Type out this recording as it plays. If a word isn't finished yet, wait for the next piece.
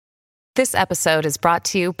This episode is brought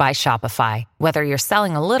to you by Shopify. Whether you're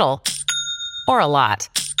selling a little or a lot,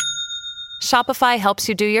 Shopify helps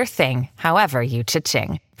you do your thing, however you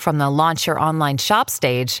cha-ching. From the launch your online shop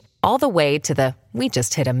stage, all the way to the we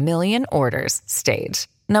just hit 1 million orders stage.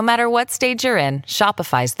 No matter what stage you're in,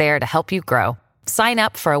 Shopify's there to help you grow. Sign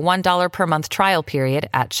up for a $1 per month trial period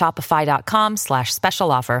at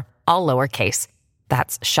shopify.com/special offer, all lowercase.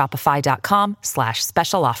 That's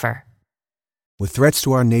shopify.com/special offer. With threats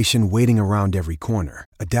to our nation waiting around every corner,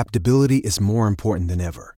 adaptability is more important than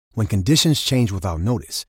ever. When conditions change without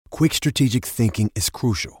notice, quick strategic thinking is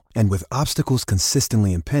crucial. And with obstacles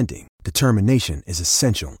consistently impending, determination is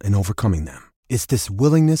essential in overcoming them. It's this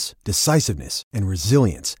willingness, decisiveness, and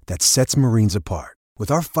resilience that sets Marines apart. With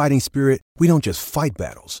our fighting spirit, we don't just fight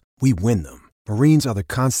battles, we win them. Marines are the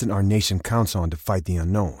constant our nation counts on to fight the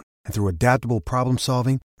unknown. And through adaptable problem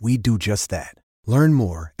solving, we do just that. Learn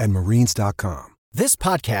more at marines.com. This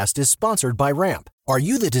podcast is sponsored by Ramp. Are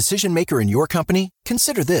you the decision maker in your company?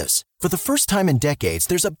 Consider this. For the first time in decades,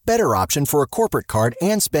 there's a better option for a corporate card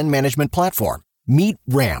and spend management platform. Meet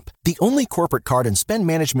Ramp, the only corporate card and spend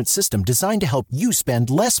management system designed to help you spend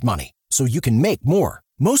less money so you can make more.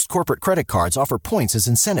 Most corporate credit cards offer points as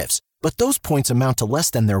incentives, but those points amount to less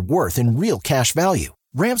than their worth in real cash value.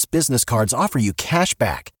 Ramp's business cards offer you cash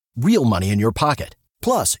back, real money in your pocket.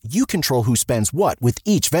 Plus, you control who spends what with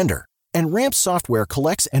each vendor. And Ramp software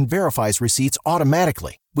collects and verifies receipts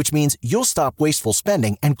automatically, which means you'll stop wasteful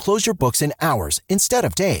spending and close your books in hours instead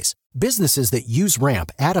of days. Businesses that use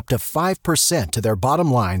Ramp add up to 5% to their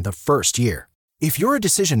bottom line the first year. If you're a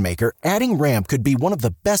decision maker, adding Ramp could be one of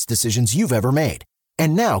the best decisions you've ever made.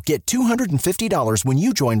 And now get $250 when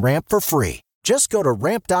you join Ramp for free. Just go to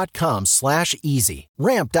ramp.com/easy.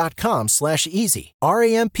 Ramp.com/easy.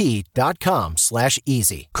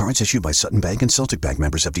 RAMP.com/easy. Cards issued by Sutton Bank and Celtic Bank,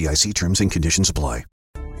 members of FDIC. Terms and conditions apply.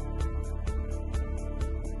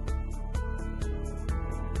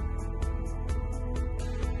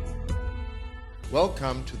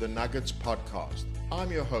 Welcome to the Nuggets Podcast.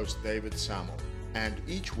 I'm your host, David Samuel, and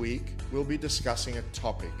each week we'll be discussing a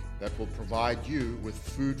topic that will provide you with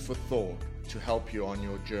food for thought to help you on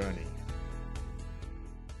your journey.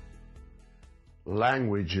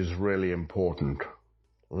 Language is really important.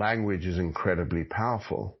 Language is incredibly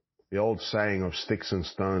powerful. The old saying of sticks and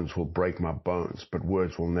stones will break my bones, but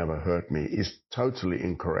words will never hurt me is totally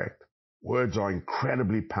incorrect. Words are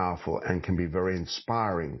incredibly powerful and can be very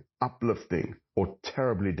inspiring, uplifting, or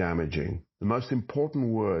terribly damaging. The most important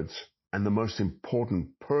words and the most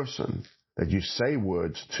important person that you say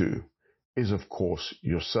words to is, of course,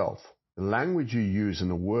 yourself. The language you use and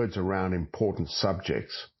the words around important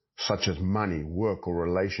subjects, such as money, work, or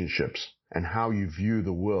relationships, and how you view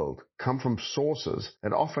the world, come from sources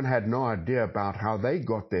that often had no idea about how they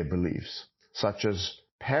got their beliefs, such as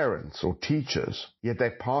parents or teachers, yet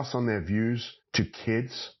they pass on their views to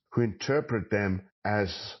kids who interpret them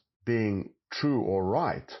as being true or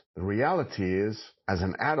right. The reality is, as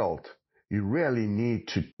an adult, you really need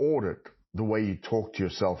to audit the way you talk to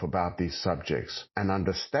yourself about these subjects and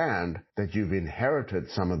understand that you've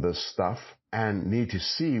inherited some of this stuff and need to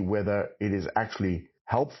see whether it is actually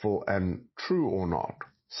helpful and true or not.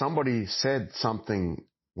 Somebody said something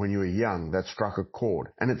when you were young that struck a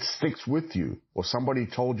chord and it sticks with you, or somebody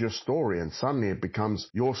told your story and suddenly it becomes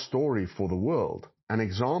your story for the world. An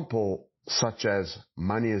example such as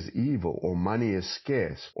money is evil, or money is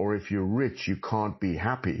scarce, or if you're rich you can't be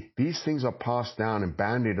happy. These things are passed down and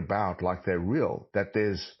bandied about like they're real, that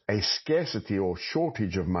there's a scarcity or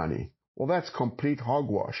shortage of money. Well, that's complete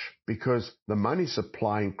hogwash, because the money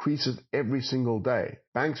supply increases every single day.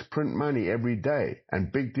 Banks print money every day,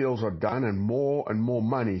 and big deals are done, and more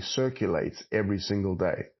money circulates every single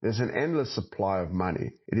day. There's an endless supply of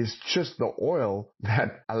money. It is just the oil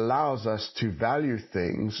that allows us to value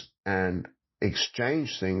things and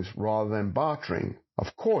exchange things rather than bartering.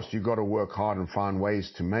 Of course, you've got to work hard and find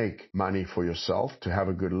ways to make money for yourself to have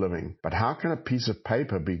a good living. But how can a piece of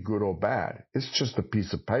paper be good or bad? It's just a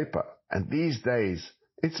piece of paper. And these days,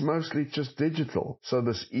 it's mostly just digital. So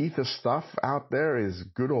this ether stuff out there is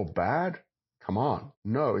good or bad? Come on.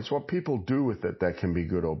 No, it's what people do with it that can be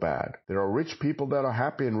good or bad. There are rich people that are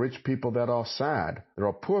happy and rich people that are sad. There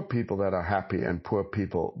are poor people that are happy and poor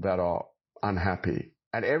people that are unhappy.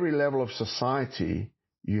 At every level of society,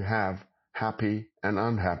 you have happy and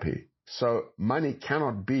unhappy. So money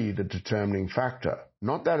cannot be the determining factor.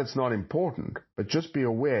 Not that it's not important, but just be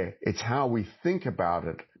aware it's how we think about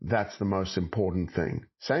it that's the most important thing.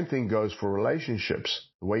 Same thing goes for relationships.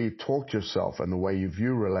 The way you talk to yourself and the way you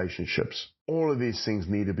view relationships. all of these things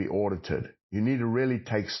need to be audited. You need to really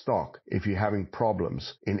take stock if you're having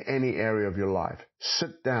problems in any area of your life.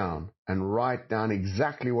 Sit down and write down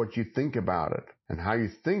exactly what you think about it. And how you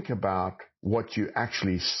think about what you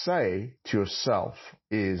actually say to yourself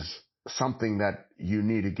is something that you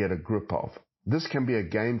need to get a grip of. This can be a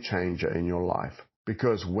game changer in your life,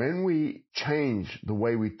 because when we change the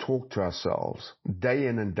way we talk to ourselves day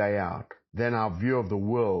in and day out, then our view of the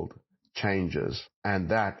world changes, and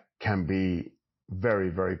that can be very,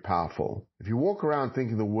 very powerful. If you walk around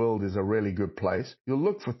thinking the world is a really good place, you'll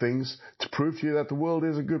look for things to prove to you that the world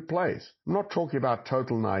is a good place. I'm not talking about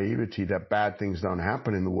total naivety that bad things don't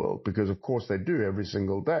happen in the world, because of course they do every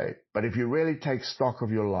single day. But if you really take stock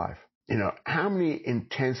of your life, how many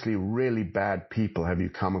intensely really bad people have you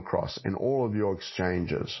come across in all of your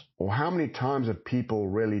exchanges? Or how many times have people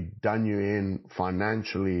really done you in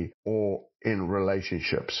financially or in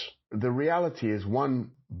relationships? The reality is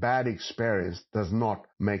one bad experience does not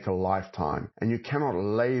make a lifetime. And you cannot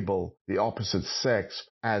label the opposite sex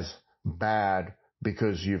as bad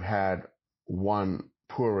because you've had one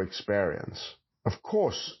poor experience. Of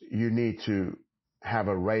course, you need to have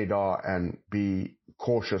a radar and be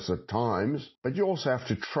cautious at times, but you also have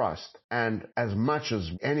to trust, and as much as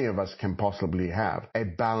any of us can possibly have, a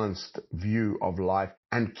balanced view of life,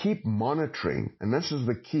 and keep monitoring. And this is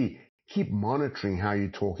the key. Keep monitoring how you're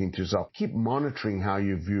talking to yourself. Keep monitoring how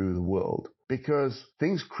you view the world, because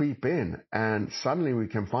things creep in and suddenly we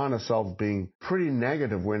can find ourselves being pretty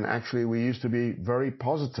negative when actually we used to be very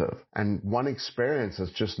positive. And one experience has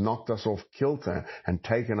just knocked us off kilter and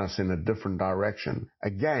taken us in a different direction.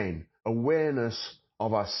 Again, awareness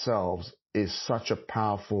of ourselves is such a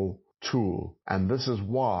powerful tool. And this is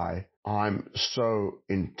why I'm so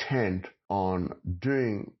intent on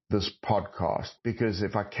doing this podcast, because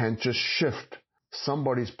if I can just shift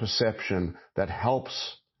somebody's perception that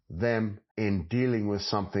helps them in dealing with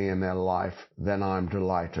something in their life, then I'm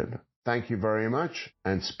delighted. Thank you very much,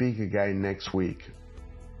 and speak again next week.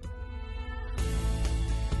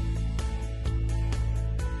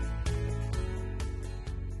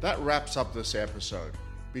 That wraps up this episode.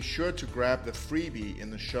 Be sure to grab the freebie in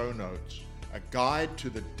the show notes, a guide to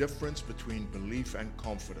the difference between belief and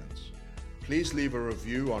confidence. Please leave a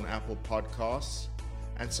review on Apple Podcasts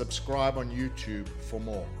and subscribe on YouTube for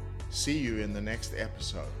more. See you in the next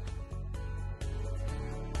episode.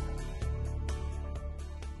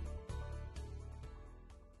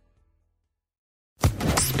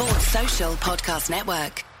 Sports Social Podcast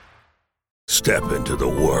Network. Step into the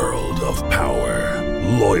world of power,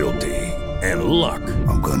 loyalty, and luck.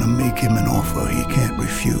 I'm gonna make him an offer he can't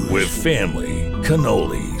refuse. With family,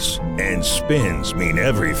 cannolis, and spins mean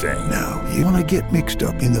everything. Now, you wanna get mixed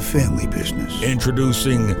up in the family business.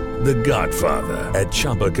 Introducing The Godfather at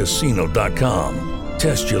ChumbaCasino.com.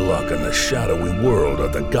 Test your luck in the shadowy world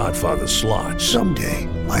of The Godfather slot. Someday,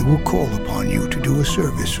 I will call upon you to do a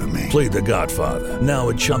service for me. Play The Godfather now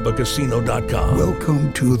at ChumbaCasino.com.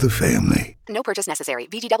 Welcome to the family. No purchase necessary.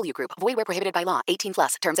 VGW Group. Void where prohibited by law.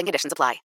 18+. Terms and conditions apply.